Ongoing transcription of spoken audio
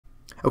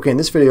Okay, in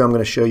this video I'm going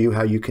to show you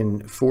how you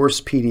can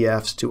force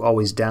PDFs to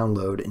always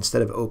download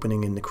instead of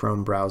opening in the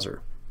Chrome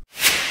browser.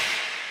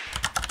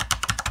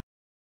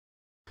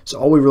 So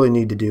all we really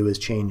need to do is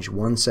change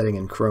one setting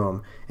in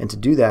Chrome, and to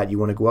do that you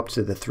want to go up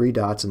to the three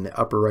dots in the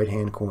upper right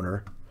hand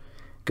corner,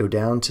 go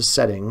down to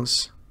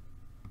Settings,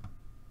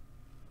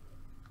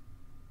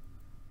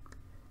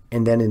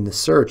 and then in the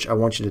search I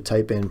want you to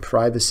type in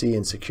Privacy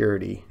and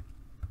Security.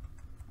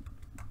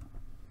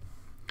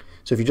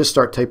 So if you just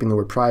start typing the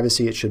word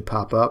privacy, it should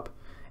pop up,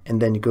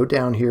 and then you go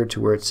down here to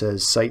where it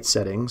says Site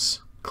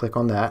Settings, click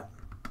on that,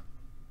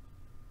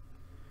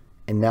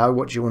 and now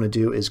what you want to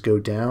do is go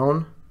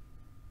down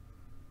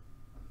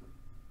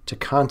to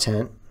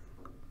Content,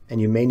 and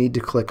you may need to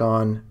click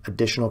on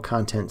Additional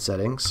Content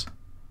Settings.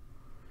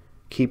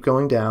 Keep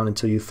going down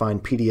until you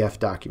find PDF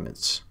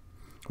Documents.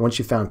 Once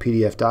you found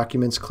PDF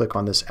Documents, click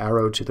on this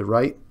arrow to the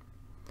right,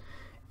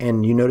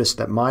 and you notice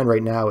that mine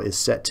right now is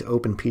set to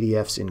open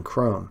PDFs in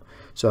Chrome.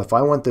 So if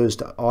I want those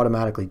to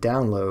automatically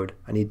download,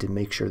 I need to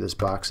make sure this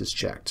box is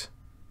checked.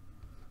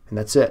 And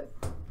that's it.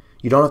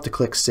 You don't have to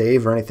click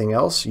Save or anything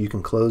else. You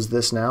can close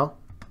this now.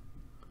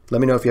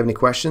 Let me know if you have any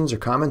questions or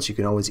comments. You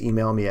can always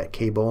email me at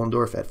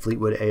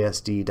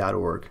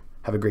kbollendorf@fleetwoodasd.org.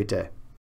 Have a great day.